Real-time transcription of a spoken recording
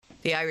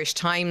The Irish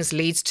Times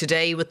leads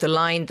today with the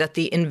line that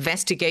the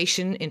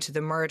investigation into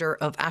the murder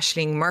of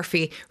Aisling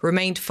Murphy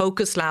remained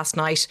focused last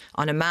night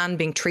on a man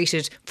being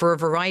treated for a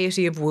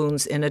variety of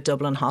wounds in a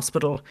Dublin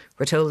hospital.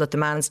 We're told that the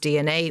man's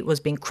DNA was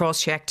being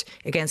cross-checked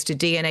against a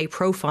DNA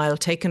profile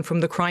taken from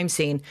the crime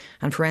scene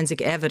and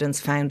forensic evidence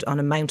found on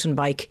a mountain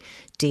bike.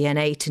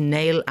 DNA to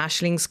nail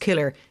Aisling's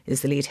killer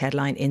is the lead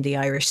headline in the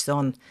Irish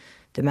Sun.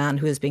 The man,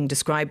 who is being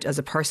described as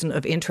a person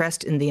of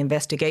interest in the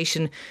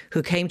investigation,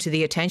 who came to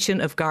the attention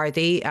of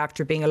Gardaí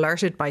after being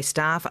alerted by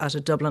staff at a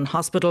Dublin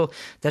hospital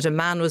that a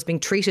man was being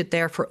treated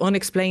there for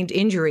unexplained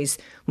injuries,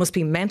 must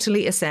be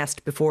mentally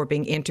assessed before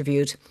being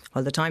interviewed.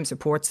 While the Times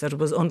reports that it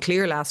was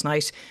unclear last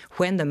night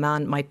when the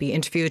man might be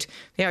interviewed,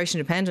 the Irish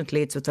Independent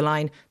leads with the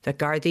line that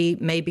Gardaí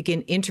may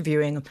begin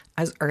interviewing him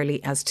as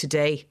early as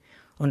today.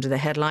 Under the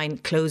headline,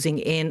 Closing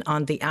in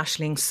on the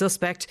Aisling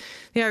suspect,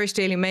 the Irish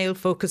Daily Mail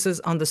focuses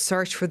on the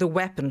search for the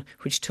weapon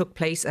which took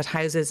place at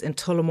houses in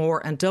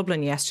Tullamore and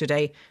Dublin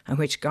yesterday and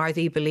which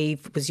Gardaí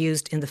believe was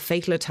used in the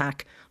fatal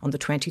attack on the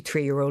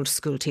 23-year-old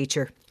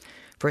schoolteacher.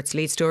 For its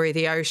lead story,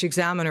 the Irish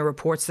Examiner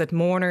reports that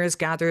mourners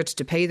gathered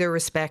to pay their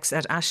respects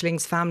at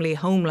Aisling's family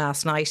home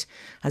last night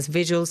as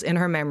vigils in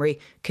her memory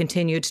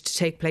continued to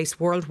take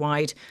place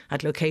worldwide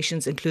at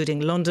locations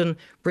including London,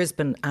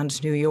 Brisbane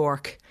and New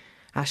York.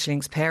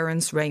 Aisling's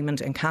parents,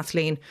 Raymond and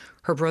Kathleen,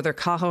 her brother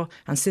Cathal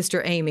and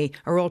sister Amy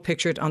are all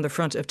pictured on the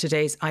front of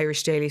today's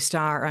Irish Daily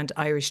Star and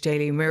Irish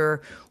Daily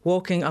Mirror,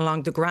 walking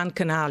along the Grand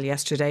Canal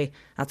yesterday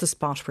at the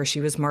spot where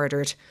she was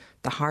murdered.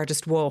 The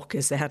hardest walk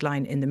is the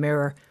headline in the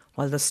Mirror,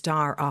 while the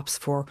Star opts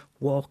for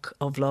Walk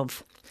of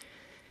Love.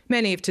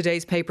 Many of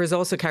today's papers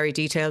also carry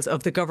details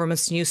of the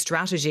government's new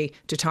strategy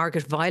to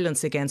target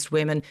violence against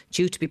women,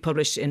 due to be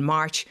published in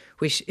March,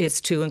 which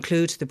is to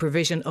include the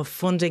provision of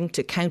funding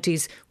to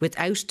counties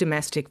without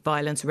domestic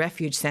violence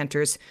refuge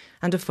centres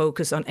and a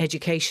focus on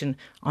education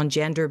on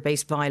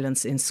gender-based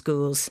violence in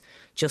schools.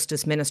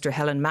 Justice Minister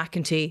Helen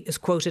McEntee is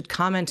quoted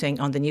commenting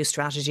on the new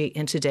strategy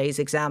in today's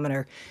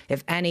Examiner.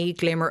 If any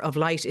glimmer of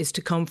light is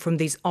to come from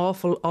these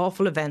awful,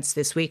 awful events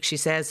this week, she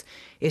says,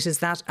 it is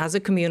that as a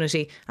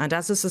community and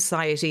as a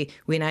society,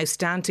 we now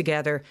stand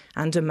together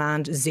and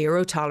demand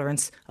zero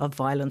tolerance of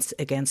violence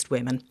against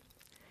women.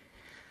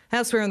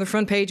 Elsewhere on the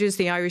front pages,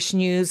 the Irish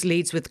News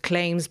leads with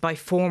claims by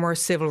former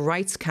civil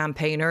rights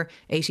campaigner,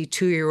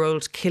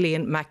 82-year-old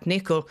Killian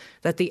McNichol,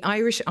 that the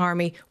Irish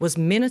Army was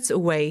minutes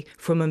away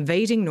from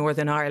invading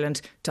Northern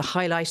Ireland to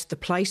highlight the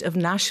plight of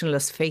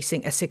nationalists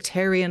facing a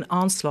sectarian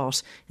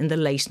onslaught in the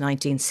late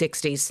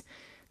 1960s.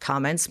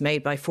 Comments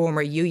made by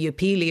former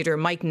UUP leader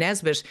Mike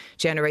Nesbitt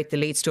generate the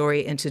lead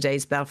story in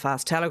today's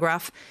Belfast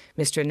Telegraph.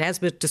 Mr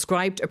Nesbitt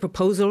described a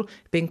proposal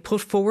being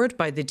put forward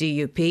by the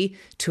DUP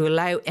to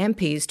allow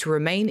MPs to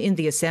remain in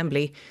the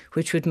Assembly,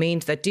 which would mean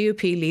that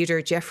DUP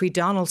leader Jeffrey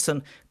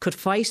Donaldson could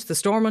fight the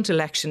Stormont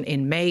election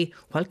in May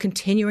while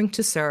continuing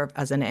to serve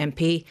as an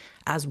MP,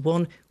 as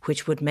one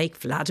which would make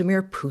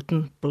Vladimir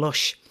Putin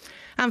blush.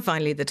 And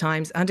finally, the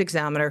Times and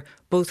Examiner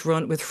both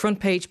run with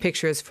front-page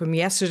pictures from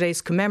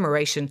yesterday's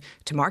commemoration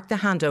to mark the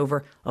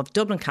handover of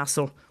Dublin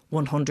Castle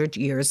 100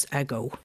 years ago.